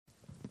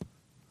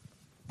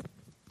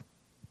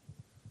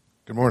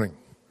Good morning.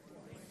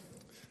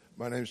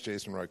 My name is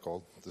Jason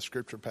Reichold. The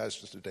scripture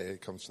passage today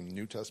comes from the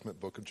New Testament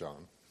book of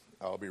John.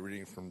 I'll be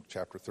reading from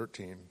chapter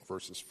 13,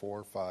 verses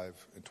 4,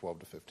 5, and 12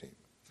 to 15.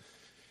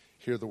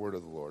 Hear the word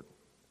of the Lord.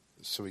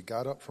 So he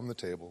got up from the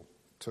table,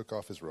 took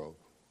off his robe,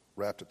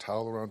 wrapped a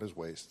towel around his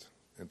waist,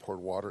 and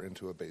poured water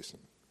into a basin.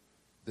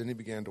 Then he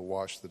began to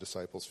wash the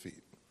disciples'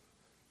 feet,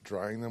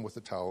 drying them with the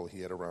towel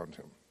he had around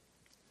him.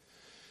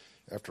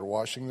 After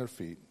washing their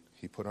feet,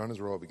 he put on his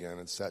robe again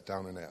and sat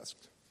down and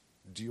asked,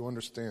 "Do you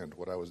understand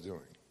what I was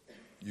doing?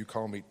 You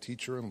call me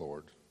teacher and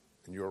Lord,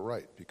 and you are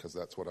right, because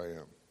that's what I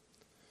am.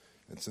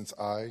 And since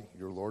I,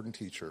 your Lord and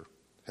teacher,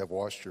 have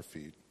washed your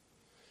feet,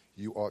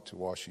 you ought to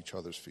wash each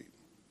other's feet.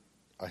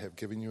 I have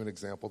given you an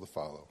example to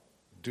follow.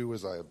 Do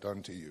as I have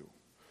done to you."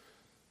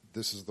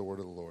 This is the word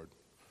of the Lord.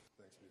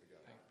 Thanks be to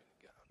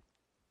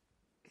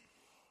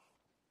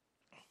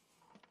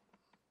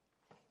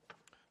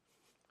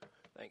God.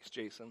 Thanks,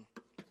 Jason.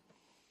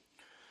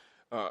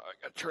 I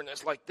got to turn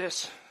this like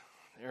this.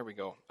 There we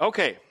go.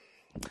 Okay.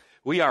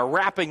 We are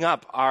wrapping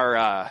up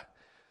our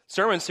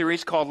sermon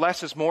series called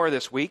Less is More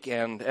this week,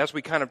 and as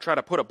we kind of try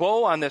to put a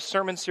bow on this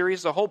sermon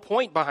series, the whole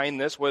point behind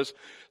this was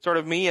sort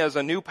of me as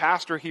a new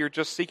pastor here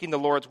just seeking the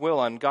Lord's will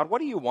on, God, what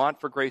do you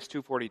want for Grace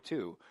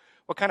 242?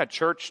 What kind of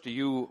church do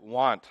you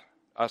want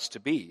us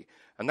to be?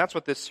 And that's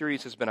what this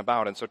series has been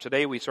about. And so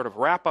today we sort of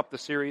wrap up the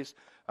series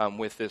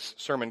with this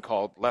sermon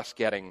called Less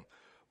Getting,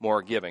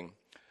 More Giving.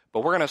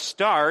 But we're going to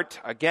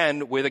start,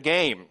 again, with a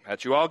game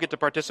that you all get to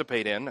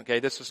participate in. Okay,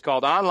 this is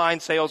called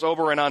Online Sales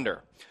Over and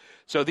Under.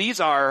 So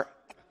these are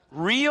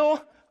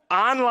real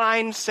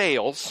online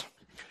sales.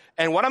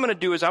 And what I'm going to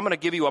do is I'm going to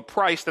give you a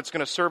price that's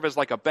going to serve as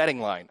like a betting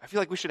line. I feel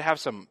like we should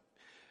have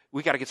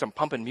we got to get some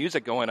pumping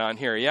music going on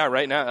here. Yeah,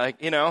 right now,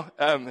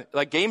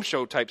 like game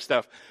show type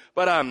stuff.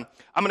 But I'm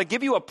going to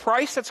give you a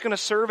price that's going to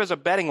serve as a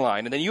betting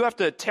line. And then you have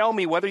to tell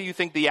me whether you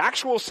think the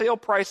actual sale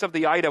price of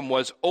the item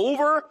was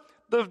over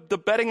the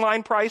betting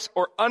line price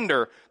or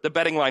under the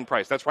betting line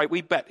price. That's right,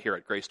 we bet here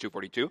at Grace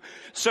 242.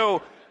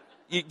 So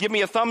you give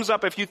me a thumbs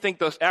up if you think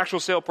the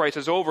actual sale price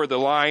is over the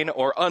line,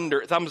 or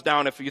under, thumbs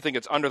down if you think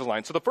it's under the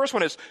line. So the first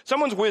one is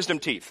someone's wisdom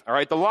teeth. All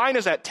right, the line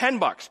is at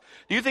 $10.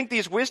 Do you think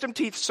these wisdom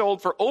teeth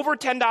sold for over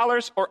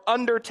 $10 or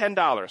under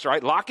 $10? All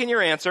right, lock in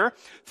your answer.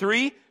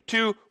 3,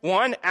 2,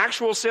 1.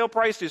 Actual sale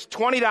price is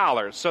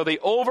 $20. So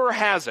the over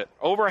has it.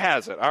 Over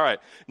has it. All right,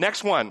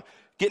 next one.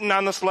 Getting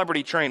on the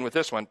celebrity train with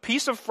this one.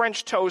 Piece of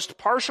French toast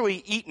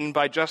partially eaten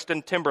by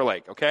Justin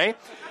Timberlake, okay?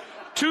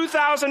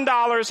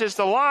 $2,000 is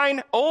the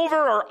line. Over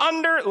or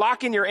under?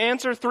 Lock in your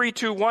answer. 3,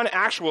 2, 1.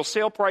 Actual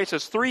sale price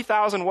is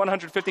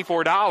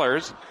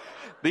 $3,154.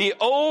 The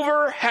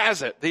over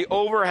has it. The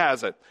over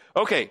has it.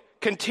 Okay,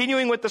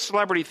 continuing with the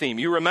celebrity theme.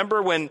 You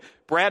remember when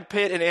Brad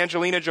Pitt and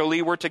Angelina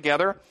Jolie were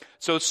together?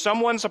 So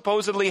someone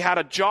supposedly had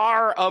a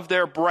jar of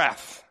their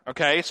breath,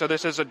 okay? So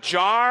this is a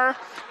jar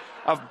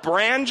of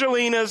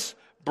Brangelina's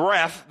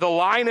breath. The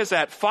line is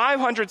at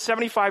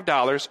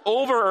 $575.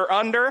 Over or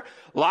under?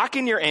 Lock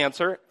in your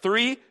answer.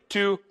 3,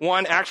 2,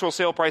 1. Actual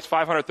sale price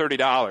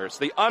 $530.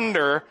 The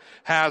under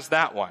has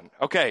that one.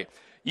 Okay.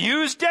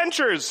 Used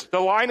dentures. The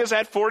line is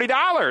at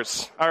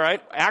 $40. All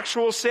right.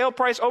 Actual sale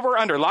price over or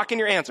under? Lock in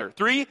your answer.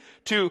 3,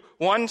 2,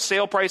 1.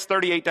 Sale price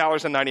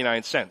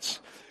 $38.99.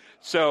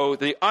 So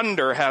the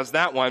under has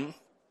that one.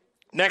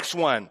 Next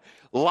one.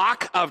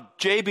 Lock of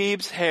J.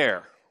 Beeb's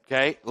hair.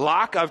 Okay,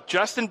 lock of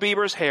Justin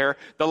Bieber's hair.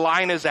 The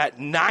line is at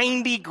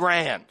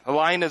 $90,000. The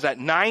line is at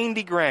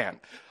 $90,000.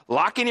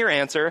 Lock in your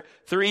answer.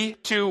 3,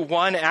 2,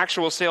 1.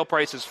 Actual sale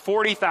price is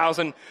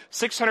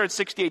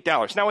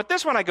 $40,668. Now with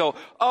this one I go,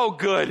 oh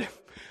good.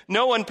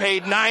 No one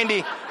paid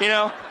 90,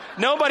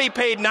 nobody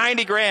paid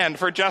 $90,000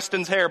 for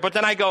Justin's hair. But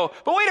then I go,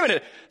 but wait a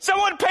minute,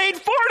 someone paid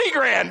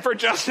 $40,000 for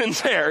Justin's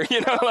hair.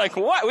 Like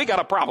what? We got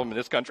a problem in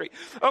this country.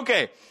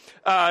 Okay,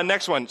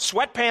 next one.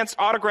 Sweatpants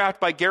autographed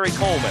by Gary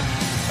Coleman.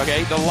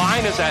 Okay, the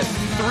line is at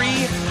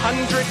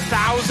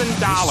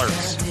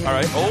 $300,000. All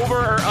right, over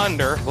or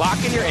under?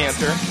 Lock in your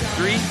answer.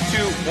 3, 2,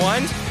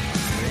 1.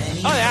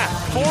 Oh yeah,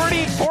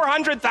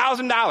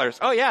 $400,000.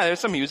 Oh yeah, there's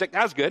some music.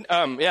 That's good.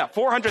 Yeah,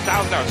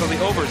 $400,000. So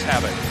the overs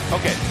have it.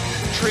 Okay,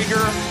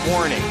 trigger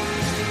warning.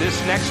 This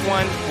next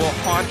one will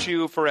haunt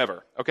you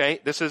forever. Okay,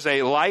 this is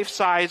a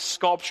life-size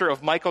sculpture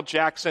of Michael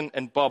Jackson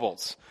and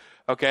Bubbles.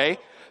 Okay.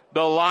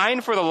 The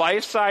line for the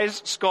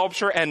life-size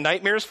sculpture and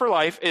Nightmares for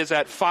Life is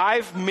at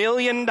 $5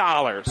 million.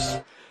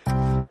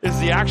 Is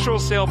the actual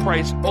sale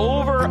price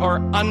over or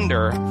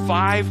under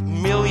 $5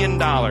 million?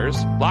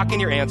 Lock in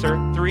your answer.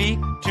 3,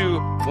 2,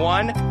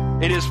 1.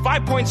 It is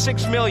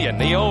 $5.6 million,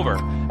 the over.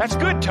 That's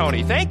good,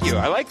 Tony. Thank you.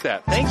 I like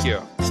that. Thank you.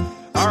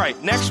 All right,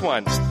 next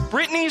one.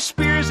 Britney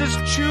Spears'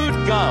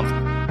 chewed gum.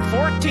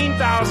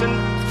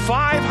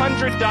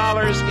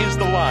 $14,500 is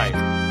the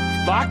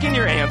line. Lock in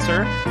your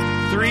answer.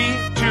 3,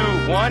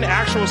 2, 1.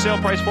 Actual sale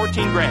price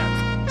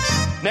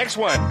 $14,000. Next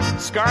one.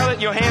 Scarlett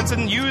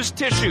Johansson used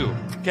tissue.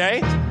 Okay.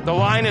 The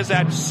line is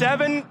at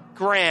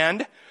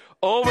 $7,000.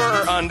 Over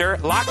or under?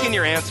 Lock in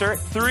your answer.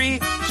 3,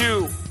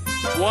 2,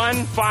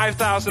 Won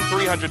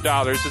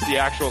 $5,300 is the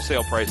actual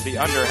sale price. The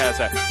under has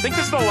that. I think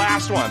this is the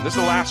last one. This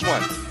is the last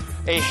one.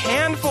 A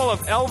handful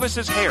of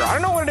Elvis's hair. I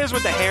don't know what it is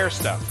with the hair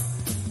stuff.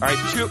 All right,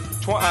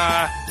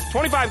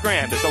 25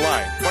 grand is the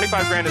line.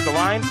 25 grand is the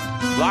line.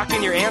 Lock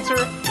in your answer.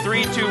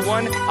 3, 2,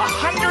 1.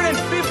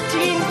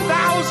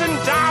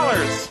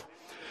 $115,000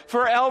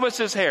 for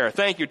Elvis's hair.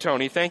 Thank you,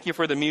 Tony. Thank you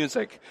for the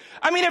music.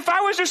 I mean, if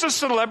I was just a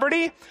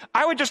celebrity,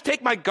 I would just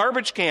take my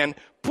garbage can,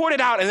 put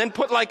it out, and then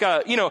put like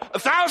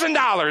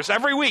 $1,000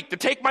 every week to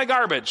take my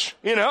garbage,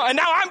 and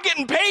now I'm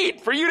getting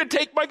paid for you to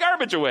take my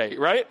garbage away,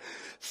 right?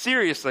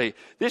 Seriously,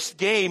 this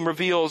game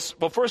reveals,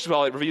 well, first of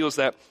all, it reveals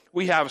that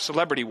we have a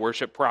celebrity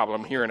worship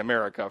problem here in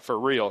America, for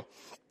real.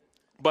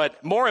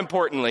 But more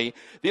importantly,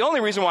 the only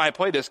reason why I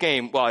play this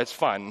game, well, it's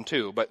fun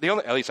too, but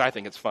at least I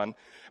think it's fun.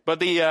 But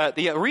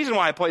the reason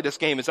why I play this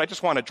game is I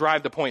just want to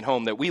drive the point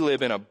home that we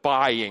live in a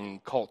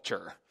buying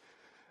culture.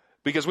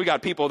 Because we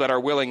got people that are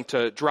willing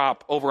to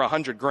drop over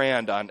 $100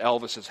 grand on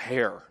Elvis's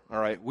hair, all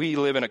right? We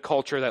live in a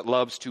culture that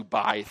loves to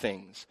buy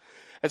things.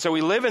 And so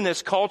we live in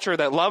this culture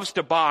that loves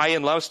to buy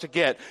and loves to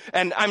get.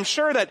 And I'm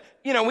sure that,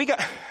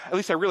 at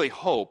least I really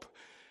hope,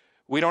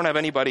 we don't have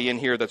anybody in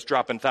here that's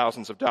dropping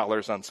thousands of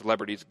dollars on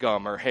celebrities'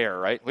 gum or hair,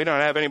 right? We don't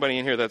have anybody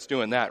in here that's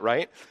doing that,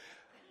 right?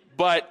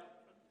 But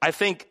I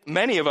think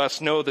many of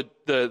us know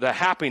the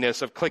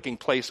happiness of clicking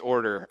place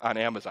order on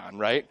Amazon,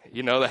 right?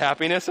 You know the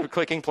happiness of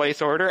clicking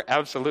place order?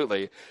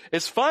 Absolutely.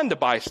 It's fun to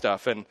buy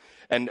stuff. And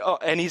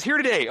he's here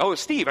today. Oh,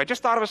 Steve, I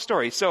just thought of a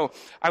story. So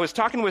I was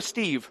talking with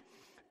Steve,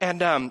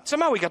 and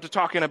somehow we got to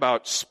talking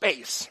about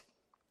space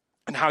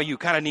and how you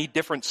kind of need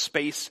different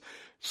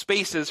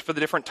spaces for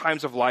the different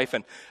times of life.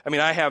 And I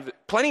mean, I have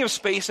plenty of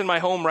space in my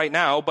home right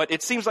now, but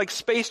it seems like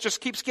space just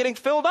keeps getting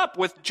filled up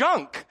with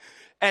junk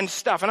and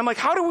stuff. And I'm like,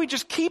 how do we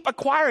just keep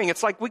acquiring?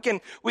 It's like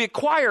we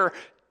acquire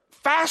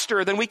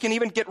faster than we can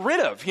even get rid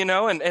of,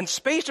 and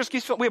space just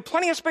keeps filling. We have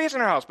plenty of space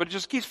in our house, but it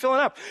just keeps filling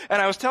up. And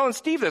I was telling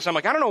Steve this. I'm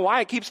like, I don't know why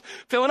it keeps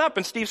filling up.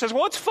 And Steve says,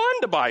 well, it's fun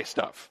to buy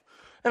stuff.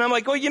 And I'm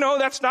like, well,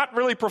 that's not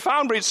really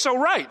profound, but he's so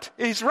right.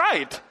 He's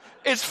right.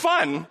 It's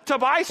fun to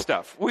buy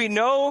stuff. We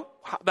know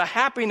the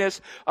happiness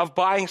of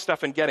buying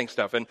stuff and getting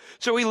stuff. And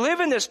so we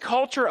live in this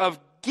culture of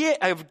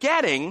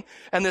getting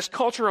and this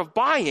culture of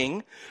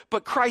buying,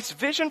 but Christ's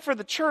vision for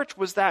the church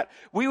was that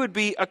we would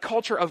be a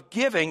culture of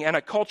giving and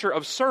a culture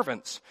of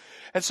servants.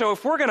 And so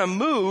if we're going to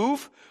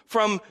move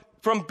from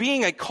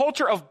being a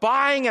culture of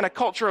buying and a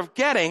culture of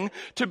getting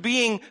to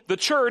being the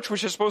church,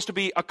 which is supposed to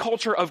be a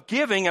culture of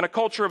giving and a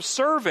culture of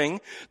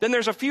serving, then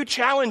there's a few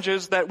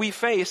challenges that we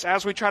face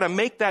as we try to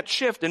make that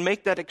shift and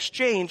make that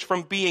exchange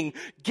from being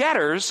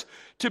getters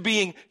to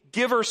being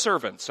giver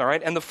servants, all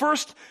right? And the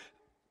first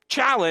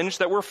challenge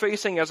that we're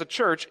facing as a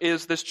church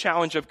is this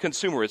challenge of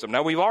consumerism.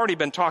 Now, we've already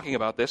been talking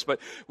about this,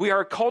 but we are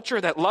a culture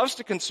that loves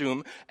to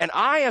consume, and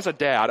as a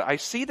dad, I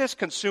see this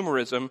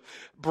consumerism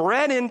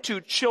bred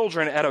into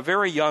children at a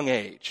very young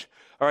age.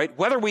 All right,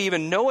 whether we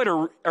even know it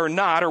or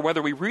not, or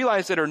whether we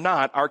realize it or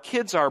not, our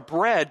kids are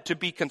bred to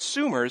be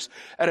consumers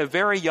at a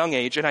very young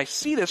age, and I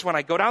see this when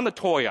I go down the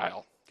toy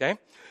aisle, okay?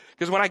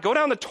 Because when I go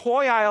down the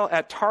toy aisle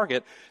at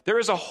Target, there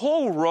is a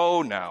whole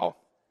row now.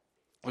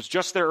 I was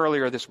just there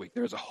earlier this week.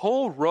 There's a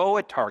whole row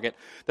at Target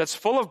that's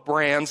full of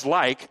brands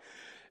like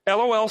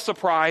LOL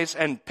Surprise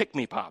and Pick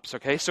Me Pops,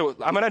 okay? So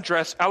I'm going to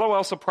address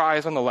LOL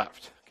Surprise on the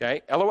left,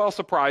 okay? LOL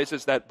Surprise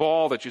is that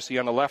ball that you see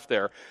on the left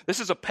there. This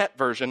is a pet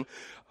version.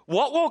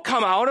 What will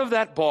come out of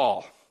that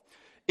ball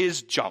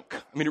is junk.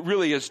 I mean, it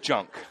really is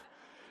junk.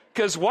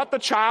 Because what the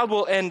child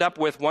will end up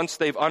with once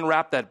they've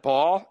unwrapped that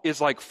ball is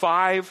like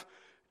 5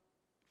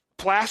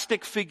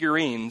 plastic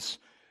figurines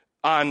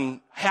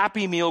on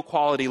Happy Meal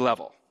quality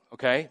level.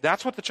 Okay,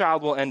 that's what the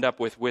child will end up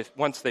with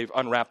once they've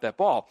unwrapped that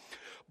ball.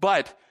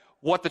 But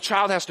what the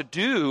child has to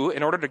do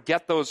in order to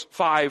get those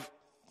 5,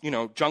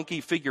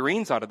 junky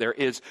figurines out of there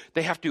is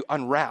they have to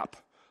unwrap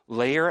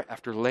layer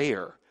after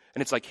layer.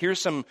 And it's like,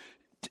 here's some,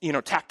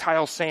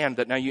 tactile sand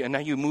that now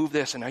you move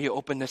this and now you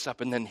open this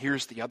up and then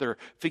here's the other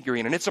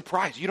figurine. And it's a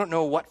surprise. You don't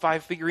know what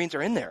 5 figurines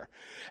are in there.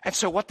 And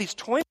so what these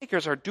toy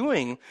makers are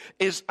doing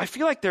is, I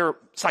feel like they're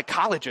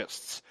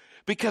psychologists.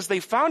 Because they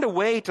found a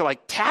way to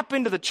tap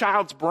into the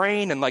child's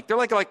brain and they're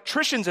like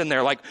electricians in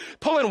there,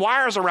 pulling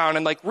wires around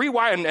and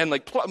rewire and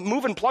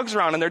moving plugs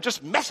around, and they're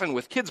just messing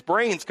with kids'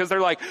 brains because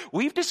they're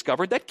we've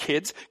discovered that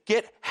kids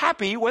get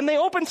happy when they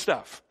open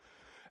stuff.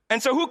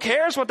 And so who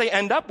cares what they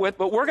end up with,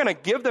 but we're going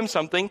to give them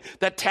something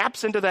that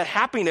taps into that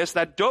happiness,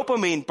 that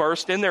dopamine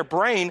burst in their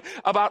brain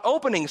about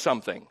opening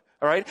something.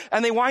 All right?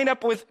 And they wind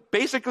up with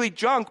basically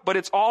junk, but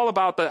it's all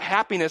about the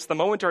happiness, the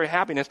momentary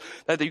happiness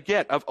that you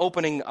get of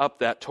opening up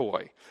that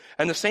toy.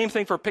 And the same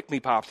thing for Pick Me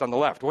Pops on the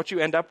left. What you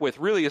end up with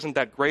really isn't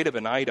that great of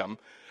an item.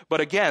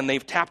 But again,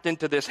 they've tapped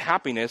into this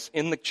happiness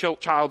in the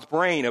child's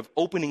brain of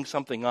opening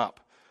something up.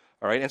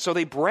 All right? And so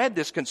they bred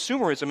this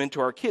consumerism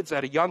into our kids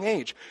at a young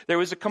age. There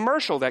was a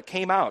commercial that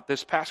came out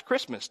this past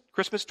Christmas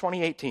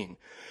 2018.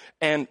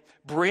 And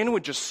Bryn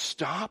would just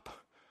stop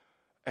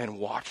and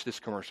watch this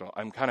commercial.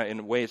 I'm kind of,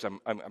 in ways,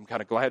 I'm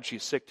kind of glad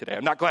she's sick today.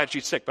 I'm not glad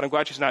she's sick, but I'm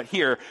glad she's not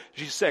here.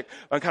 She's sick.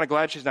 I'm kind of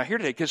glad she's not here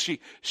today because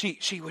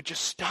she would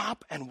just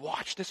stop and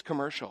watch this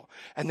commercial.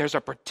 And there's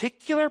a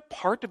particular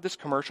part of this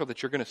commercial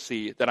that you're going to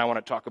see that I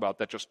want to talk about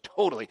that just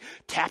totally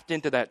tapped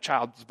into that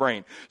child's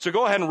brain. So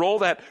go ahead and roll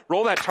that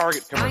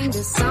Target commercial. Find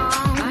a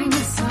song,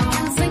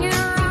 and sing it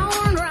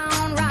round,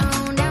 round,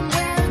 round, and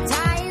we'll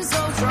tie you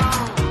so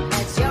strong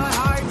that your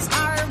hearts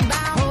are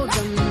bound. Hold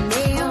them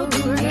near,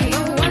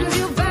 the ones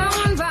you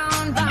found,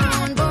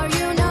 for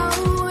you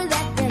know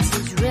that this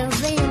is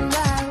really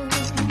love.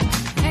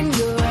 And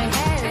your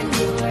head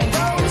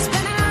goes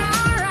spinning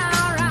round,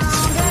 round, round,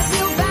 'cause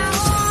you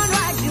found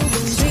what you've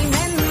been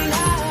dreaming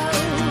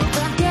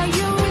of. Yeah,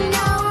 you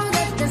know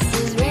that this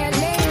is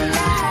really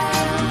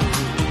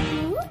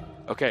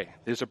love. Okay,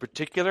 there's a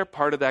particular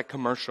part of that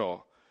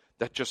commercial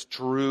that just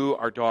drew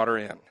our daughter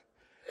in.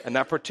 And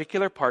that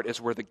particular part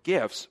is where the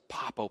gifts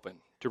pop open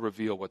to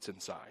reveal what's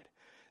inside.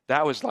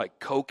 That was like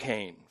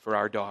cocaine for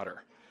our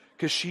daughter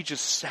because she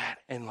just sat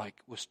and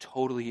was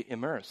totally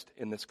immersed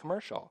in this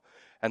commercial.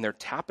 And they're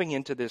tapping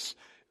into this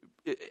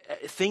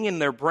thing in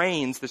their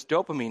brains, this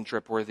dopamine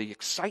drip where the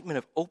excitement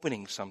of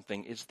opening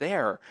something is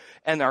there.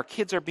 And our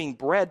kids are being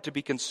bred to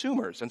be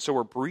consumers. And so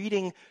we're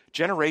breeding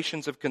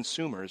generations of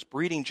consumers,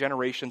 breeding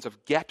generations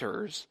of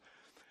getters,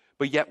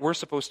 but yet we're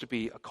supposed to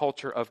be a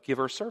culture of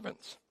giver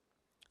servants.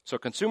 So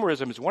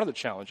consumerism is one of the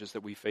challenges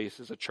that we face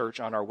as a church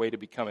on our way to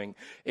becoming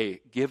a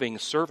giving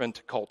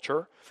servant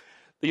culture.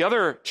 The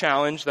other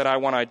challenge that I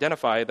want to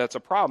identify that's a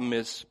problem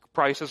is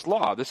Price's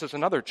Law. This is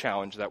another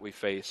challenge that we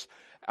face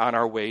on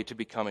our way to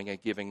becoming a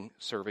giving,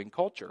 serving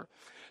culture.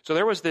 So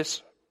there was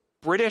this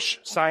British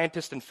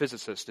scientist and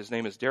physicist, his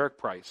name is Derek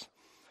Price,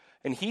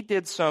 and he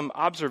did some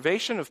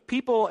observation of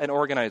people and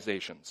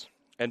organizations.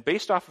 And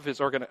based off of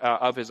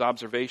his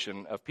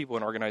observation of people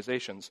and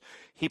organizations,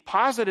 he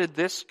posited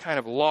this kind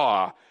of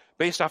law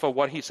based off of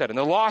what he said. And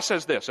the law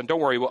says this, and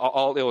don't worry,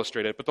 I'll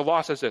illustrate it, but the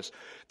law says this: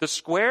 the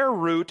square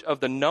root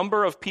of the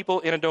number of people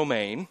in a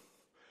domain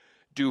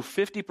do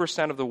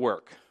 50% of the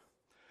work.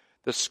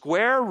 The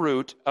square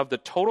root of the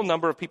total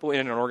number of people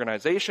in an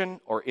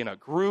organization or in a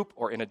group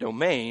or in a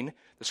domain,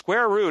 the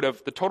square root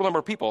of the total number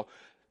of people,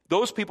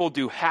 those people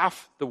do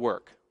half the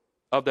work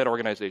of that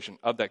organization,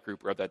 of that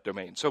group, or of that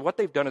domain. So what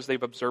they've done is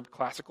they've observed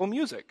classical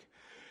music.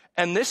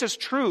 And this is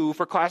true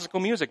for classical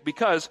music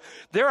because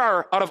there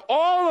are, out of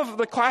all of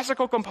the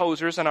classical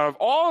composers and out of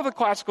all of the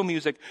classical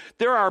music,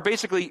 there are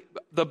basically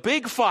the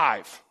big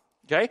five.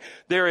 Okay?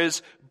 There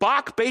is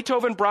Bach,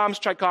 Beethoven, Brahms,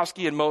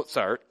 Tchaikovsky, and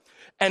Mozart.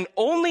 And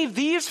only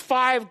these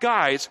five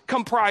guys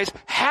comprise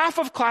half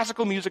of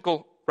classical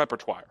musical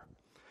repertoire.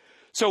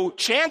 So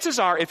chances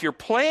are, if you're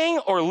playing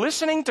or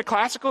listening to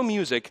classical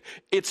music,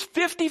 it's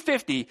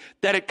 50-50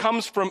 that it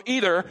comes from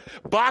either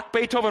Bach,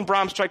 Beethoven,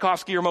 Brahms,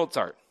 Tchaikovsky, or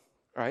Mozart.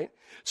 Right?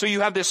 So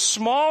you have this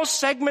small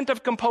segment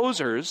of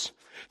composers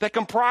that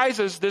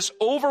comprises this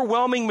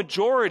overwhelming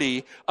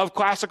majority of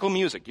classical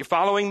music. You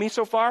following me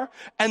so far?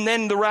 And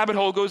then the rabbit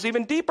hole goes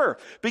even deeper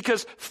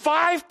because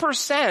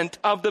 5%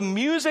 of the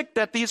music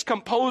that these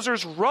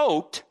composers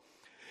wrote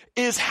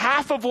is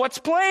half of what's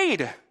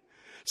played.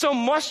 So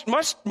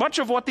much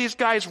of what these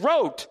guys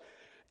wrote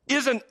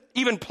isn't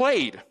even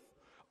played.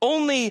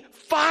 Only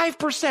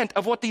 5%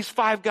 of what these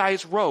five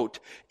guys wrote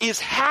is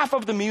half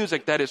of the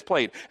music that is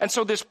played. And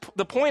so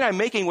the point I'm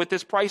making with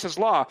this Price's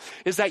Law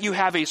is that you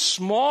have a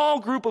small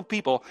group of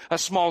people, a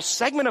small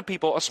segment of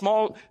people, a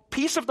small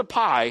piece of the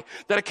pie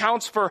that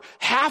accounts for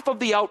half of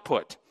the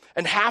output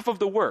and half of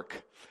the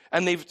work.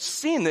 And they've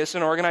seen this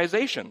in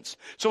organizations.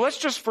 So let's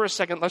just for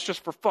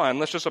fun,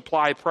 let's just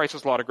apply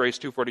Price's Law to Grace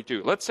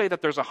 242. Let's say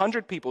that there's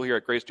 100 people here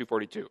at Grace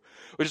 242,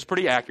 which is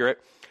pretty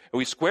accurate. And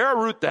we square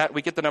root that,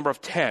 we get the number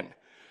of 10.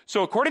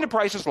 So according to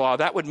Price's Law,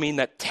 that would mean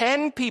that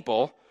 10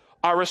 people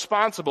are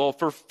responsible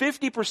for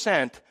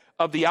 50%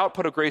 of the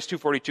output of Grace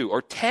 242,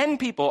 or 10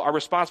 people are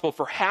responsible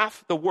for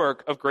half the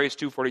work of Grace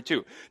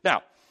 242.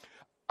 Now,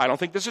 I don't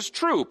think this is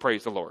true,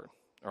 praise the Lord.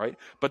 All right,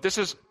 but this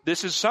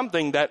is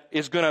something that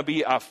is going to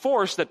be a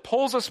force that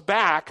pulls us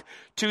back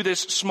to this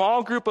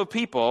small group of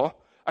people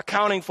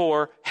accounting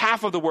for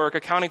half of the work,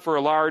 accounting for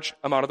a large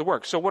amount of the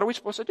work. So what are we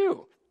supposed to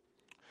do?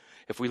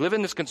 If we live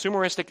in this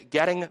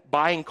consumeristic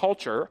buying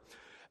culture,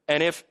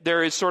 and if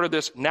there is sort of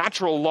this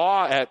natural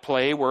law at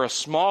play where a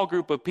small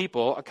group of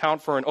people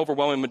account for an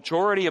overwhelming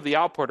majority of the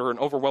output or an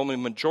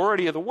overwhelming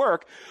majority of the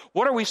work,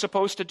 what are we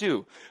supposed to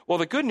do? Well,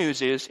 the good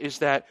news is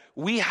that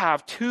we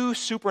have two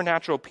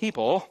supernatural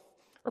people,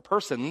 or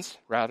persons,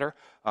 rather,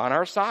 on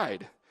our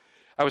side.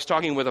 I was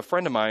talking with a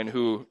friend of mine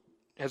who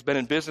has been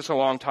in business a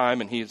long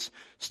time, and he's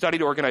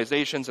studied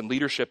organizations and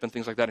leadership and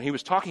things like that, and he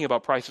was talking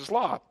about Price's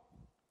Law.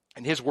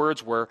 And his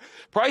words were,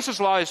 Price's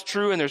Law is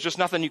true, and there's just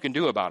nothing you can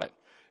do about it.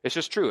 It's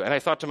just true. And I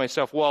thought to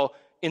myself, well,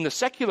 in the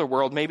secular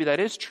world, maybe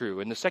that is true.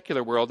 In the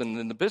secular world and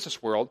in the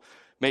business world,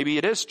 maybe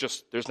it is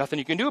just, there's nothing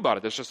you can do about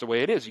it. That's just the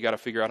way it is. You got to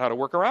figure out how to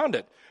work around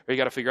it, or you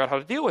got to figure out how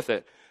to deal with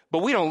it. But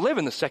we don't live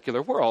in the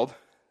secular world.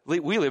 We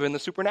live in the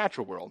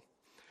supernatural world.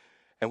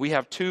 And we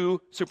have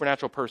two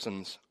supernatural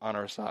persons on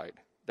our side.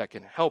 that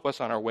can help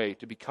us on our way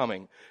to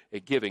becoming a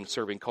giving,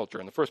 serving culture.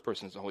 And the first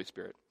person is the Holy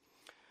Spirit.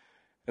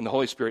 And the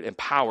Holy Spirit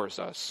empowers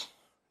us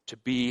to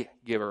be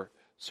giver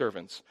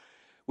servants.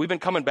 We've been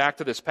coming back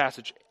to this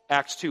passage,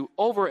 Acts 2,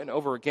 over and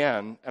over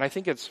again, and I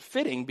think it's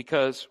fitting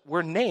because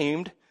we're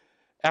named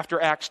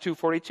after Acts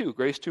 2:42.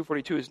 Grace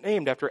 2:42 is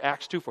named after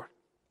Acts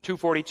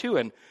 2:42,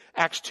 and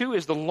Acts 2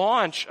 is the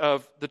launch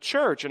of the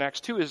church, and Acts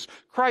 2 is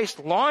Christ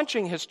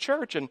launching his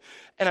church, and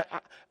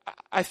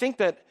I think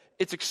that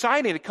it's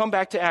exciting to come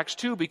back to Acts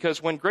 2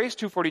 because when Grace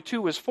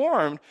 2:42 was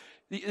formed,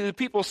 the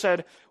people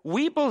said,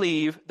 we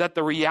believe that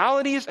the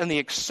realities and the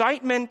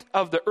excitement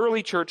of the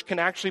early church can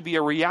actually be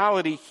a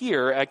reality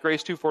here at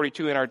Grace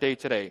 2:42 in our day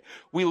today.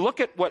 We look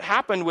at what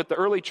happened with the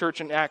early church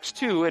in Acts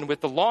 2 and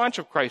with the launch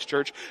of Christ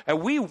Church,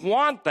 and we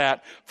want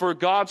that for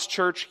God's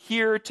church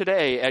here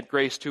today at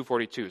Grace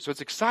 2:42. So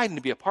it's exciting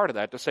to be a part of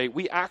that, to say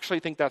we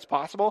actually think that's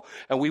possible,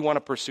 and we want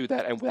to pursue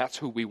that, and that's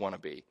who we want to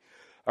be.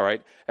 All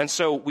right. And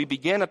so we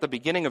begin at the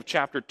beginning of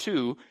chapter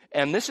 2,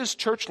 and this is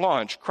church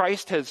launch.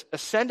 Christ has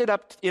ascended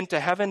up into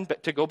heaven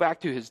to go back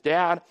to his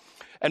dad.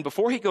 And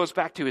before he goes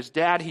back to his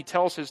dad, he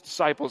tells his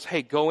disciples,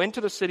 hey, go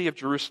into the city of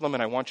Jerusalem,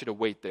 and I want you to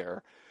wait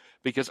there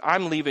because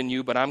I'm leaving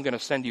you, but I'm going to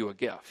send you a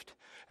gift.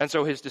 And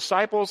so his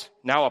disciples,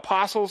 now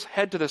apostles,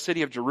 head to the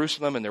city of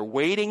Jerusalem, and they're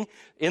waiting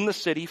in the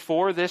city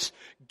for this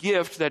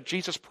gift that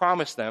Jesus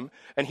promised them.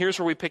 And here's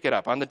where we pick it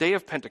up. On the day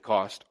of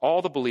Pentecost,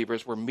 all the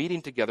believers were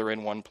meeting together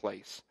in one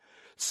place.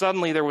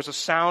 Suddenly there was a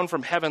sound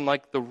from heaven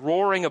like the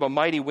roaring of a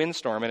mighty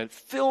windstorm, and it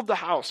filled the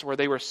house where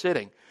they were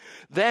sitting.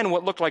 Then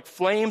what looked like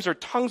flames or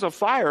tongues of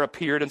fire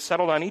appeared and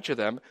settled on each of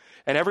them,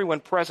 and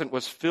everyone present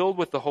was filled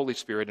with the Holy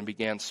Spirit and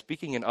began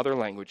speaking in other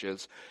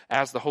languages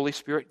as the Holy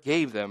Spirit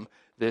gave them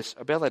this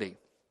ability.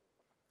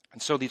 And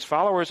so these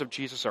followers of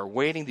Jesus are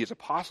waiting, these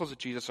apostles of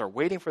Jesus are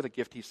waiting for the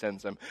gift he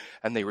sends them,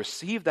 and they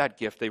receive that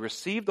gift, they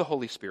receive the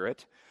Holy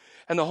Spirit,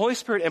 and the Holy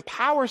Spirit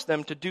empowers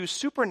them to do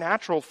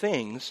supernatural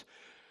things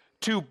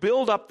to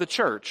build up the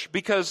church,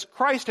 because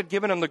Christ had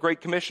given them the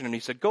Great Commission, and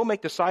he said, go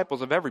make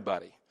disciples of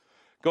everybody.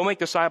 Go make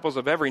disciples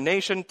of every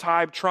nation,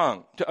 tribe,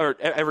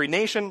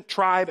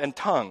 and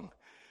tongue.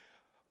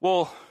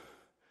 Well,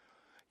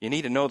 you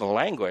need to know the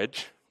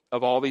language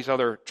of all these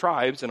other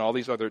tribes and all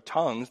these other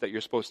tongues that you're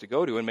supposed to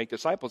go to and make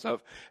disciples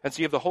of. And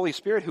so you have the Holy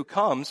Spirit who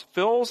comes,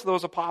 fills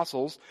those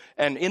apostles,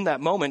 and in that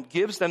moment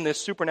gives them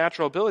this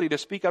supernatural ability to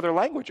speak other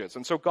languages.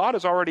 And so God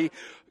is already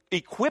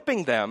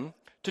equipping them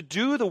to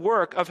do the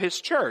work of his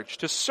church,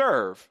 to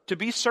serve, to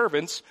be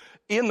servants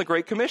in the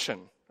Great Commission,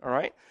 all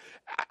right?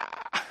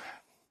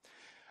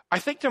 I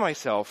think to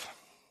myself,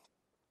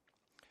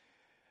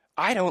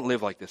 I don't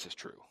live like this is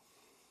true.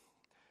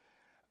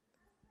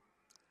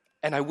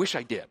 And I wish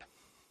I did.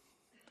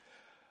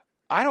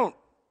 I don't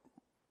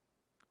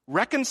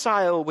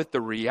reconcile with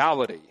the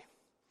reality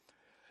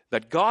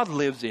that God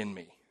lives in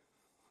me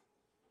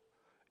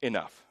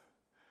enough.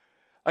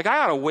 Like, I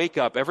ought to wake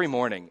up every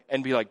morning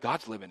and be like,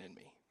 God's living in me.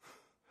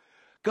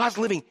 God's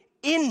living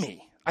in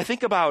me. I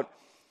think about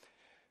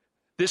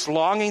this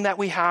longing that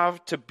we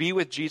have to be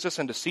with Jesus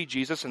and to see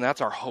Jesus, and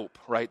that's our hope,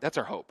 right? That's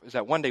our hope, is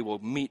that one day we'll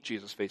meet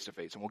Jesus face to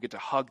face, and we'll get to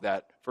hug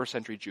that first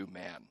century Jew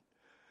man,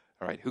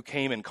 all right, who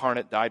came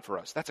incarnate, died for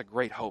us. That's a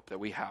great hope that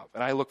we have,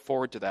 and I look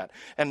forward to that.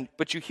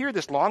 But you hear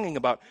this longing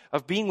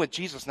of being with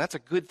Jesus, and that's a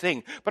good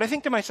thing. But I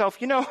think to myself,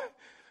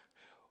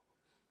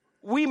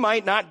 we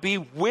might not be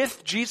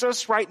with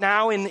Jesus right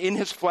now in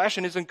his flesh,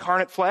 in his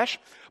incarnate flesh,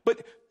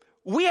 but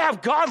we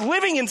have God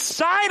living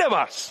inside of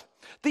us.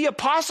 The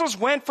apostles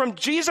went from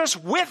Jesus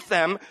with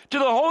them to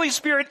the Holy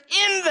Spirit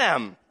in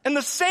them. And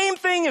the same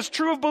thing is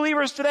true of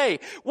believers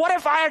today. What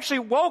if I actually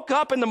woke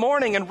up in the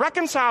morning and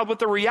reconciled with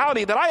the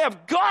reality that I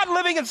have God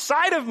living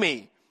inside of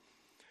me?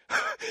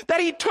 That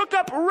he took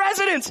up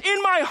residence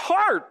in my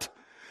heart,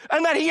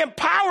 and that he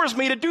empowers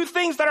me to do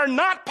things that are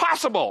not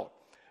possible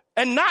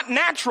and not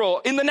natural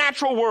in the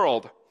natural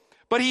world.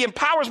 But he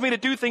empowers me to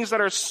do things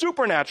that are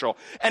supernatural.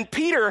 And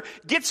Peter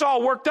gets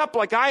all worked up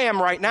like I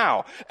am right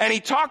now. And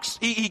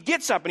he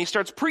gets up and he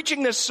starts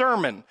preaching this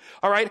sermon.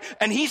 All right.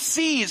 And he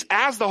sees,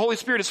 as the Holy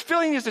Spirit is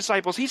filling his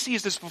disciples, he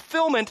sees this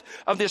fulfillment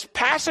of this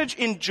passage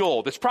in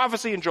Joel, this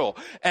prophecy in Joel.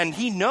 And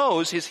he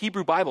knows his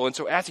Hebrew Bible. And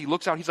so as he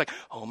looks out, he's like,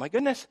 oh my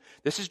goodness,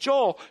 this is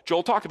Joel.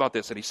 Joel talked about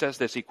this. And he says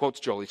this, he quotes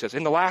Joel. He says,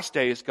 in the last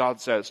days,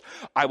 God says,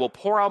 I will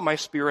pour out my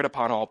spirit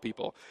upon all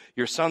people.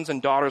 Your sons and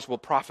daughters will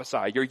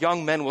prophesy. Your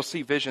young men will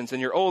see visions,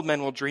 and your old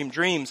men will dream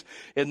dreams.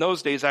 In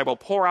those days I will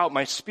pour out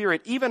my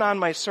spirit even on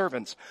my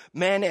servants,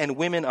 men and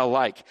women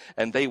alike,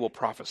 and they will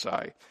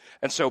prophesy.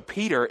 And so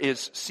Peter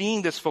is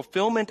seeing this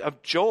fulfillment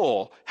of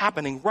Joel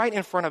happening right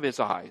in front of his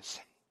eyes.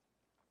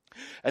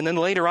 And then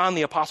later on,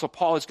 the Apostle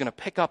Paul is going to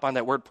pick up on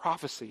that word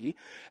prophecy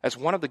as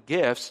one of the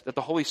gifts that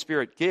the Holy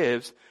Spirit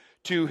gives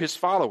to his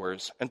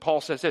followers. And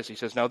Paul says this, he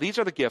says, now these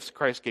are the gifts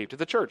Christ gave to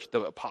the church,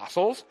 the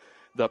apostles,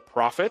 the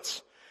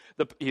prophets,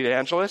 the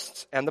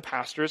evangelists, and the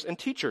pastors and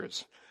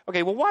teachers.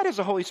 Okay, well, why does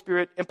the Holy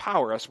Spirit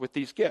empower us with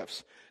these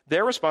gifts?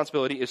 Their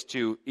responsibility is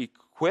to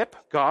equip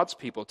God's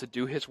people to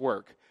do his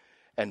work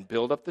and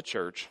build up the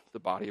church, the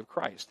body of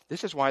Christ.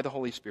 This is why the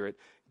Holy Spirit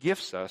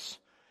gifts us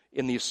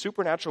in these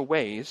supernatural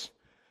ways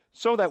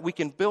so that we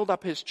can build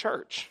up his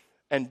church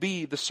and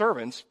be the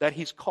servants that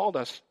he's called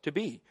us to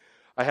be.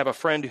 I have a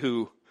friend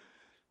who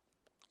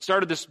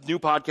started this new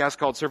podcast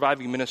called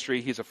Surviving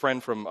Ministry. He's a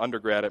friend from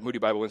undergrad at Moody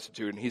Bible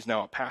Institute, and he's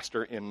now a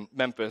pastor in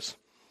Memphis.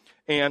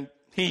 And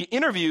he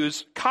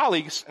interviews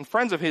colleagues and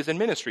friends of his in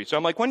ministry. So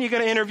I'm like, when are you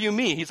going to interview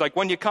me? He's like,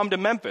 when you come to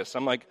Memphis.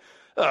 I'm like,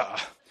 ugh.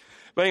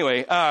 But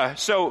anyway,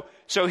 so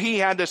he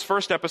had this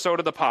first episode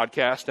of the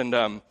podcast,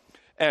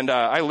 and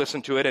I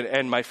listened to it,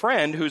 and my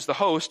friend, who's the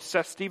host,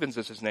 Seth Stevens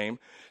is his name,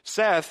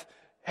 Seth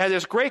had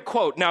this great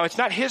quote. Now, it's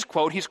not his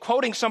quote. He's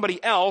quoting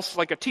somebody else,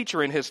 like a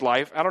teacher in his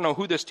life. I don't know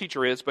who this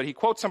teacher is, but he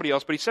quotes somebody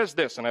else, but he says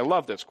this, and I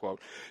love this quote.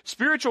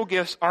 Spiritual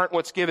gifts aren't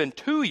what's given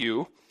to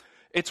you,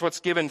 it's what's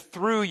given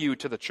through you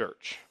to the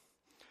church.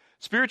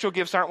 Spiritual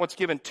gifts aren't what's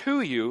given to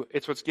you,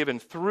 it's what's given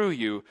through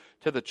you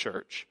to the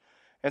church.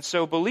 And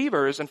so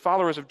believers and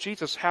followers of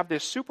Jesus have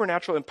this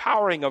supernatural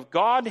empowering of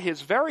God,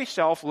 his very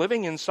self,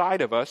 living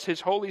inside of us,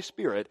 his Holy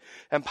Spirit,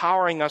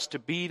 empowering us to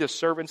be the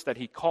servants that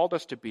he called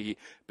us to be,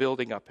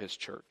 building up his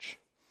church.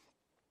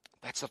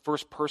 That's the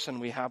first person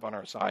we have on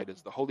our side,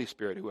 is the Holy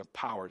Spirit, who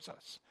empowers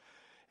us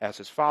as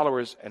his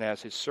followers and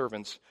as his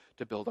servants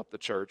to build up the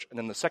church. And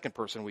then the second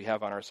person we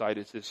have on our side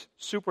is this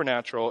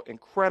supernatural,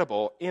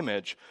 incredible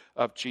image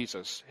of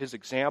Jesus, his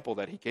example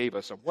that he gave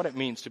us of what it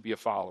means to be a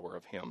follower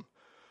of him.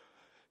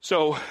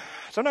 So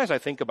sometimes I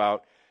think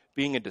about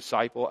being a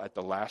disciple at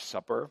the Last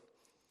Supper,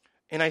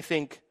 and I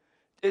think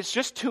it's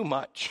just too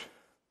much.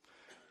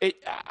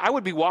 I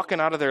would be walking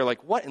out of there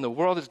like, what in the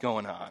world is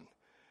going on?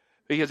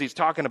 Because he's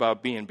talking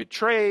about being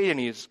betrayed, and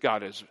he's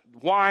got his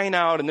wine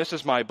out, and this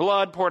is my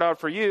blood poured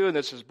out for you, and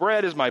this is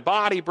bread is my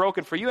body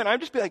broken for you. And I'd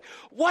just be like,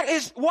 what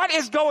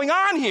is going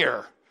on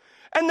here?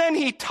 And then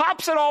he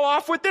tops it all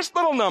off with this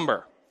little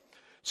number.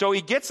 So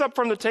he gets up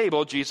from the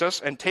table,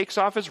 Jesus, and takes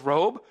off his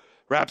robe,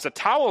 wraps a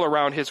towel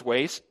around his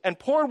waist, and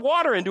poured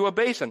water into a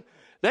basin.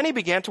 Then he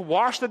began to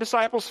wash the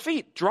disciples'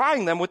 feet,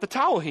 drying them with the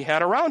towel he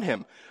had around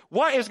him.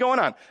 What is going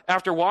on?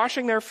 After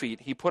washing their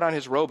feet, he put on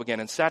his robe again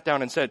and sat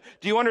down and said,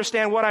 do you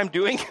understand what I'm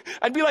doing?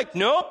 I'd be like,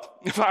 nope.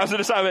 If I was a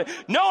disciple,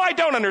 no, I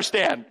don't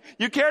understand.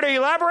 You care to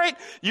elaborate?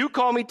 You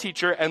call me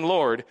teacher and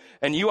Lord,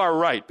 and you are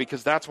right,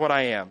 because that's what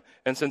I am.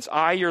 And since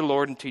I, your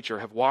Lord and teacher,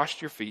 have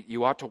washed your feet,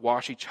 you ought to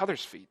wash each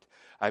other's feet.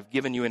 I've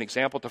given you an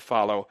example to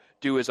follow.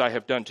 Do as I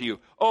have done to you.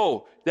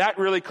 Oh, that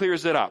really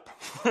clears it up.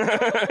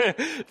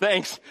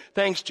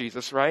 Thanks,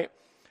 Jesus, right?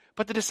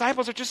 But the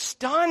disciples are just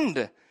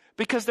stunned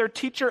because their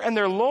teacher and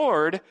their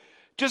Lord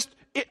just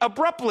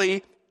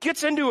abruptly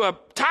gets into a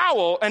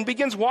towel and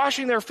begins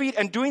washing their feet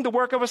and doing the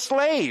work of a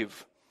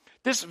slave.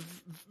 This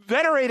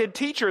venerated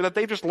teacher that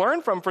they've just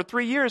learned from for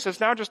 3 years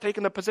has now just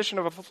taken the position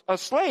of a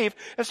slave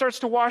and starts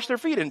to wash their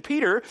feet. And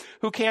Peter,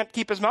 who can't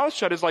keep his mouth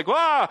shut, is like,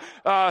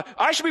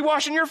 I should be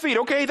washing your feet.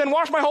 Okay, then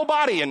wash my whole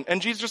body.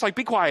 And Jesus is just like,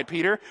 be quiet,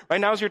 Peter.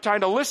 Right now is your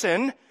time to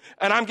listen.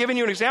 And I'm giving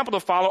you an example to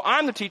follow.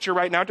 I'm the teacher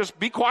right now. Just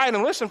be quiet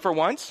and listen for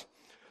once.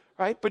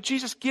 Right? But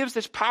Jesus gives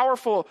this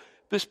powerful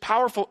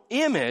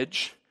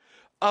image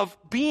of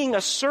being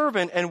a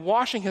servant and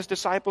washing his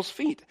disciples'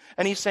 feet.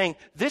 And he's saying,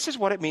 this is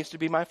what it means to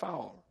be my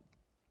follower.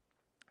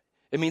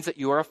 It means that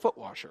you are a foot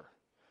washer.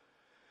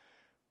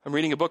 I'm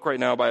reading a book right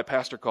now by a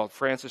pastor called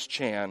Francis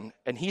Chan,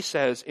 and he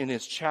says in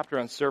his chapter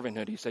on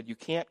servanthood, he said, you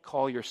can't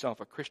call yourself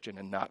a Christian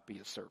and not be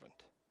a servant.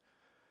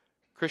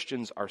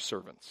 Christians are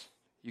servants.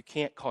 You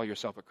can't call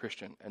yourself a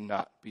Christian and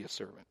not be a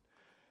servant.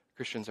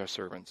 Christians are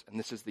servants, and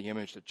this is the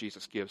image that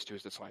Jesus gives to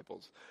his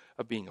disciples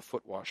of being a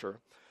foot washer.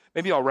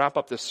 Maybe I'll wrap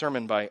up this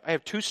sermon by, I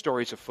have 2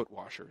 stories of foot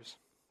washers.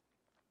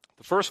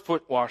 The first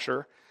foot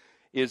washer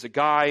is a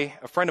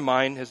friend of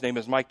mine, his name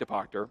is Mike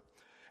DePoctor.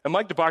 And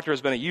Mike DePoctor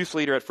has been a youth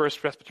leader at First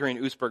Presbyterian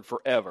Oostburg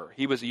forever.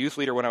 He was a youth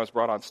leader when I was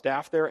brought on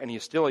staff there, and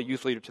he's still a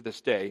youth leader to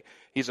this day.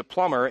 He's a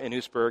plumber in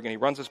Oostburg, and he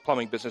runs his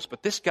plumbing business.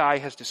 But this guy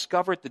has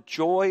discovered the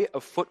joy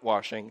of foot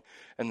washing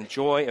and the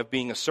joy of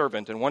being a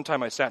servant. And one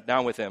time I sat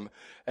down with him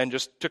and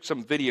just took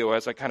some video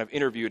as I kind of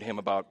interviewed him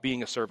about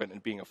being a servant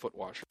and being a foot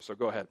washer. So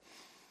go ahead.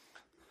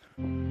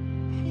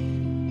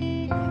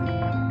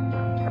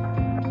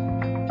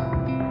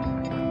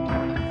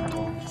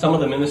 Some of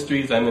the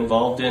ministries I'm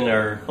involved in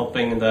are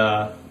helping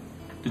the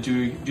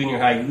junior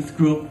high youth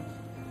group.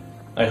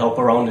 I help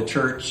around the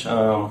church,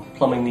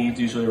 plumbing needs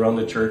usually around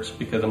the church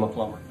because I'm a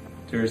plumber.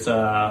 There's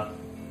a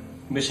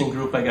mission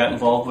group I got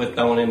involved with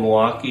down in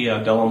Milwaukee,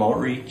 Delham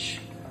Outreach.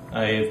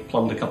 I've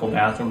plumbed a couple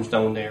bathrooms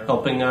down there,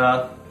 helping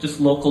just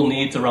local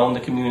needs around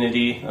the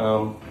community.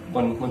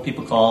 When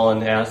people call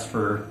and ask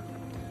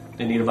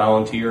they need a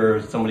volunteer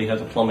or somebody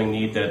has a plumbing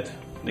need that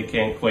they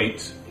can't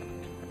quite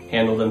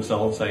handle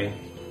themselves, I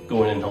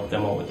go in and help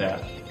them out with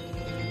that.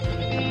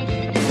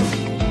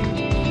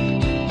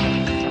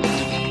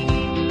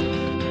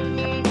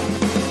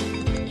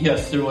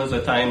 Yes, there was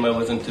a time I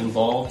wasn't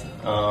involved.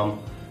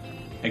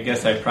 I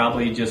guess I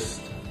probably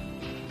just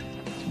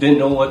didn't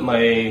know what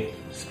my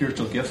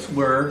spiritual gifts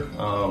were.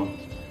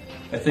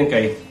 I think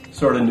I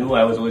sort of knew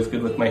I was always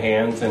good with my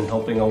hands and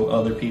helping out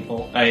other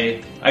people.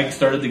 I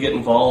started to get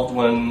involved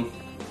when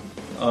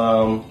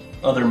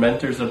other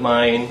mentors of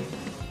mine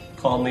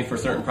called me for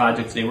certain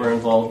projects they were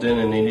involved in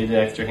and they needed an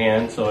extra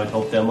hand, so I'd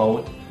help them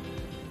out.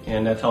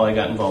 And that's how I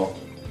got involved.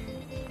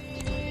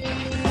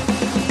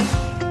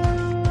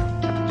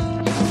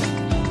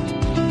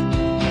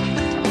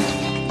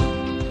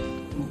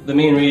 The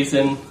main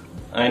reason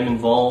I'm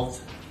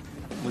involved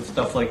with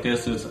stuff like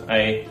this is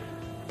the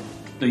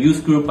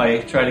youth group, I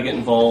try to get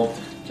involved.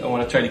 I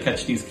want to try to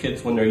catch these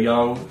kids when they're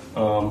young,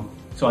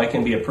 so I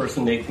can be a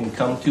person they can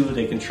come to,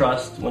 they can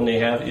trust when they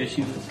have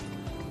issues.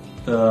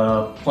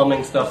 The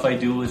plumbing stuff I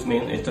do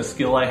it's a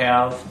skill I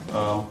have.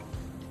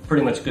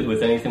 Pretty much good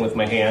with anything with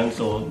my hands,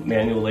 so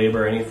manual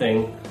labor,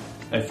 anything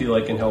I feel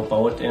I can help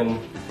out. And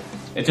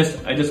I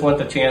just want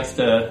the chance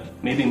to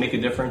maybe make a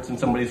difference in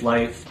somebody's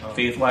life.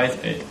 Faith-wise,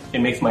 it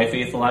makes my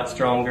faith a lot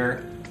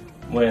stronger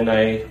when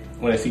I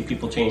see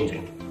people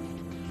changing.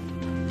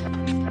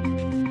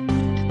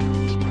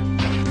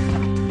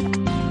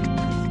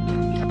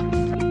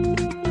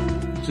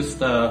 Just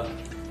the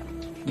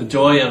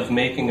joy of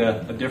making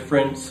a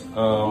difference,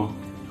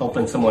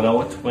 helping someone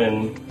out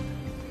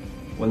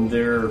when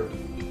they're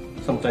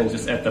sometimes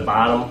just at the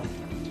bottom,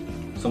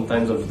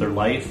 sometimes of their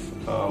life.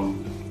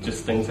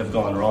 Just things have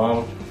gone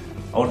wrong,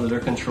 out of their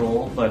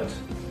control,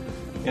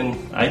 and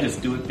I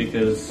just do it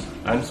because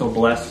I'm so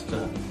blessed.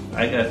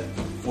 I got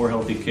 4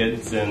 healthy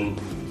kids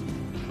and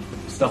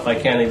stuff I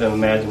can't even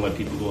imagine what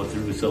people go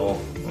through, so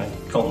I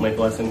count my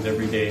blessings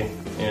every day.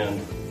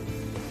 And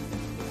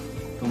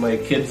my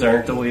kids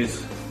aren't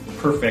always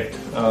perfect.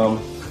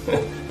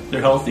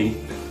 They're healthy.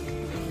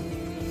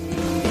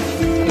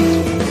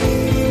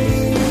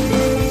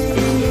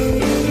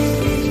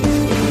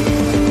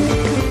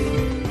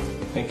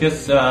 I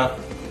guess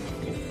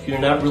if you're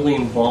not really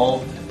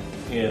involved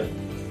in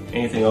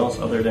anything else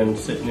other than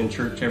sitting in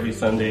church every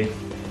Sunday,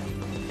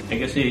 I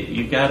guess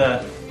you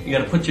gotta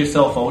put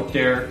yourself out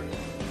there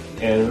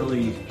and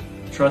really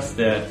trust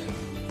that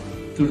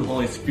through the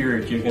Holy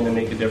Spirit you're gonna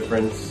make a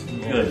difference.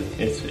 Good.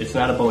 It's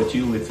not about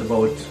you. It's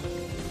about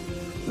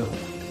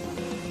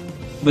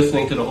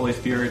listening to the Holy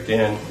Spirit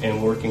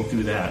and working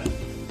through that.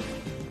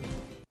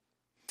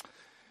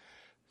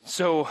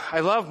 So I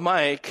love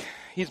Mike.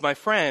 He's my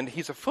friend.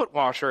 He's a foot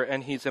washer,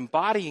 and he's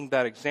embodying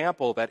that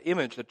example, that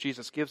image that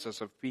Jesus gives us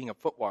of being a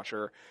foot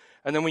washer.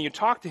 And then when you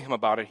talk to him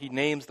about it, he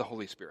names the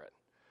Holy Spirit,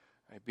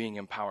 right? Being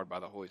empowered by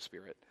the Holy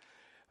Spirit.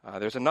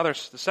 The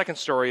second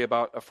story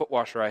about a foot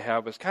washer I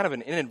have is kind of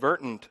an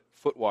inadvertent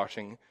foot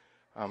washing,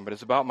 but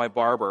it's about my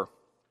barber.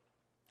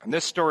 And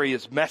this story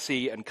is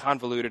messy and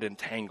convoluted and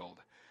tangled.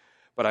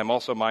 But I'm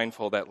also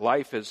mindful that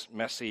life is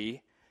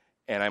messy,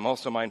 and I'm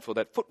also mindful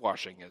that foot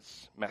washing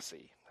is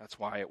messy. That's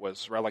why it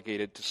was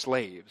relegated to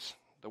slaves,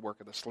 the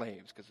work of the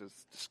slaves, because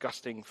it's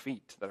disgusting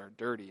feet that are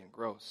dirty and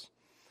gross.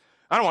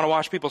 I don't want to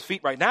wash people's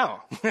feet right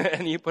now,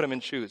 and you put them in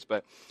shoes,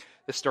 but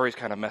this story's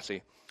kind of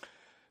messy.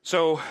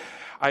 So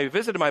I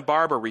visited my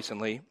barber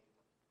recently,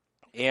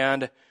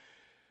 and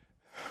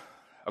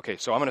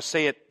so I'm going to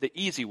say it the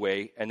easy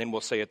way, and then we'll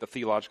say it the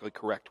theologically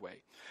correct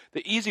way.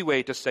 The easy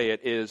way to say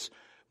it is,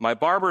 my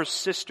barber's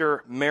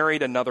sister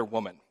married another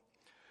woman.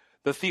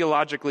 The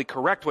theologically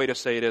correct way to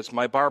say it is,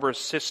 my barber's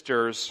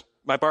sister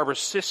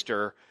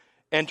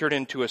entered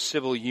into a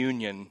civil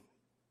union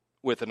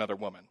with another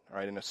woman,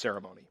 right, in a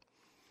ceremony.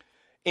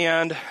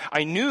 And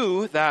I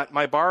knew that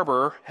my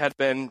barber had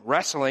been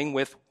wrestling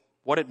with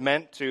what it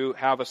meant to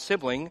have a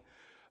sibling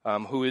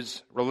who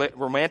is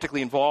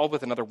romantically involved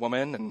with another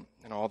woman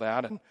and all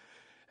that.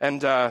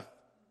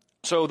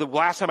 So the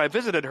last time I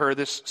visited her,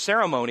 this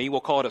ceremony, we'll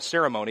call it a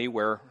ceremony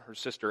where her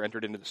sister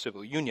entered into the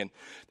civil union,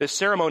 this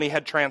ceremony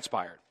had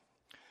transpired.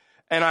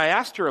 And I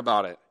asked her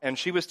about it, and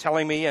she was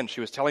telling me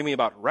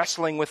about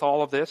wrestling with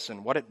all of this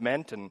and what it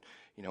meant, and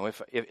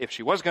if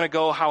she was going to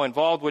go, how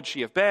involved would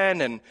she have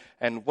been,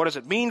 and what does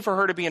it mean for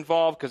her to be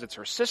involved because it's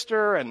her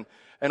sister, and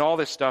all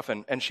this stuff.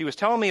 And she was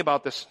telling me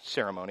about this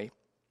ceremony,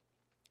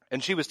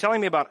 and she was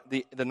telling me about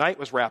the night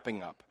was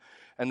wrapping up,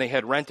 and they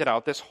had rented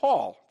out this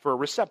hall for a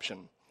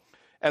reception,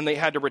 and they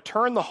had to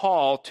return the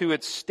hall to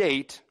its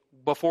state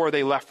before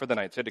they left for the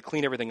night. So they had to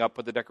clean everything up,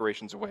 put the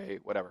decorations away,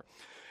 whatever.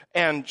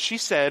 And she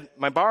said,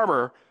 my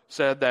barber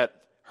said that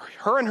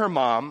her and her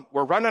mom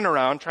were running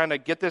around trying to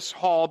get this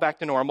hall back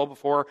to normal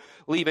before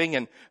leaving,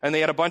 and they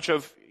had a bunch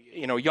of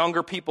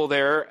younger people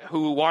there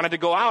who wanted to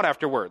go out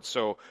afterwards.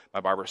 So my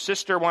barber's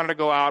sister wanted to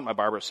go out, my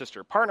barber's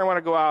sister partner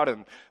wanted to go out,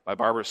 and my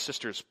barber's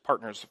sister's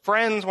partner's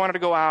friends wanted to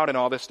go out, and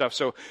all this stuff.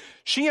 So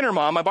she and her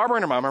mom, my barber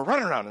and her mom, are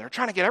running around, and they're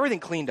trying to get everything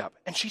cleaned up.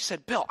 And she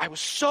said, Bill, I was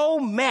so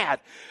mad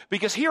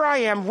because here I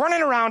am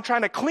running around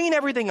trying to clean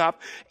everything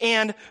up,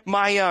 and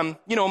my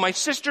my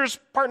sister's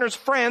partner's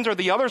friends, or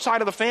the other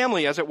side of the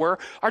family, as it were,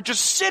 are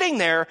just sitting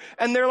there,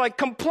 and they're like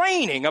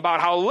complaining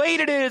about how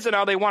late it is and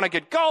how they want to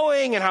get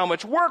going and how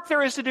much work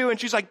there is to do. do? And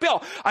she's like,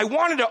 Bill, I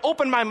wanted to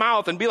open my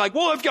mouth and be like,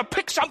 well, if you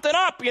pick something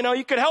up,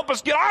 you could help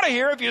us get out of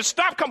here. If you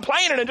stop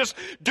complaining and just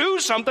do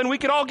something, we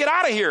could all get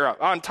out of here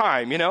on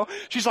time,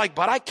 She's like,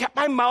 but I kept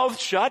my mouth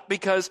shut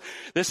because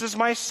this is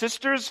my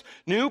sister's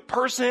new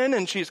person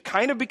and she's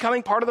kind of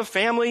becoming part of the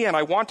family and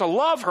I want to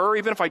love her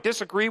even if I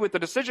disagree with the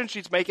decision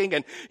she's making.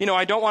 And,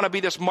 I don't want to be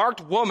this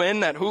marked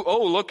woman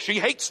look, she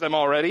hates them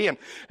already and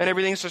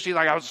everything. So she's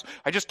like,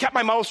 I just kept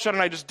my mouth shut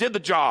and I just did the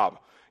job,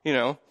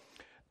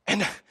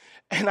 And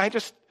I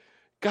just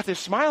got this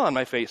smile on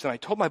my face and I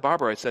told my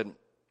barber, I said,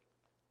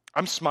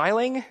 I'm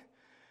smiling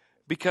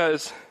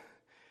because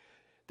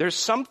there's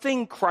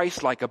something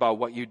Christ-like about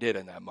what you did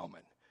in that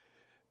moment.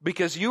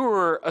 Because you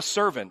were a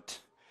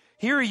servant.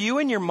 Here you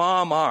and your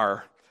mom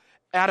are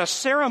at a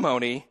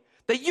ceremony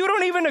that you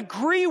don't even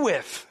agree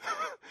with.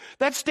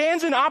 That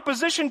stands in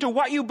opposition to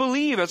what you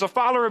believe as a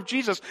follower of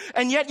Jesus.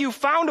 And yet you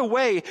found a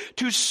way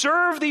to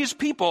serve these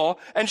people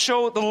and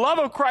show the love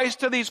of Christ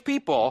to these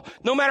people,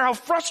 no matter how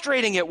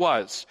frustrating it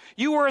was.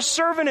 You were a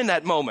servant in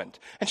that moment.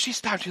 And she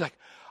stopped. She's like,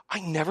 I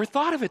never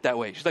thought of it that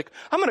way. She's like,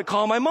 I'm going to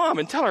call my mom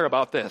and tell her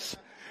about this,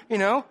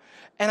 And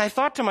I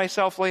thought to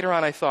myself later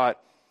on,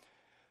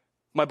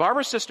 my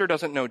barber sister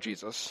doesn't know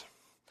Jesus.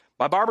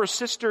 My barber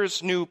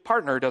sister's new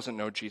partner doesn't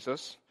know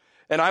Jesus.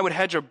 And I would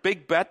hedge a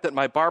big bet that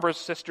my barber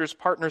sister's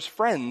partner's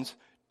friends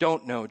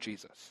don't know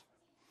Jesus.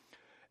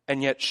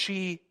 And yet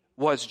she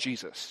was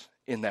Jesus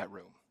in that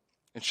room.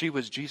 And she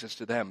was Jesus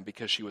to them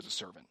because she was a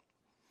servant.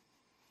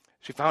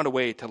 She found a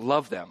way to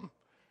love them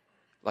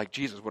like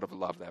Jesus would have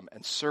loved them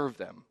and serve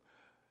them.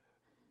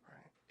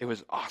 It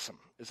was awesome.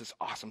 It's this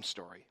awesome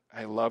story.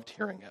 I loved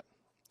hearing it.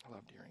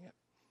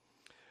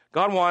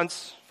 God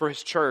wants for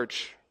his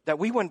church that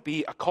we wouldn't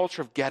be a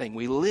culture of getting.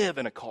 We live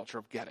in a culture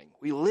of getting.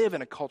 We live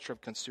in a culture of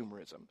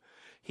consumerism.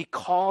 He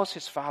calls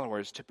his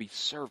followers to be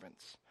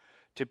servants,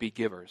 to be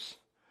givers.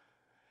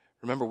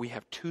 Remember, we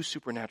have two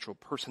supernatural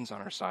persons on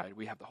our side.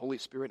 We have the Holy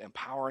Spirit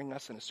empowering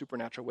us in a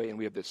supernatural way, and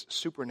we have this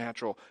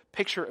supernatural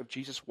picture of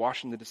Jesus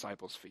washing the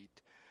disciples'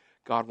 feet.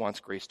 God wants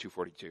Grace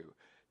 242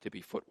 to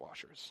be foot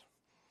washers.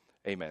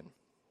 Amen.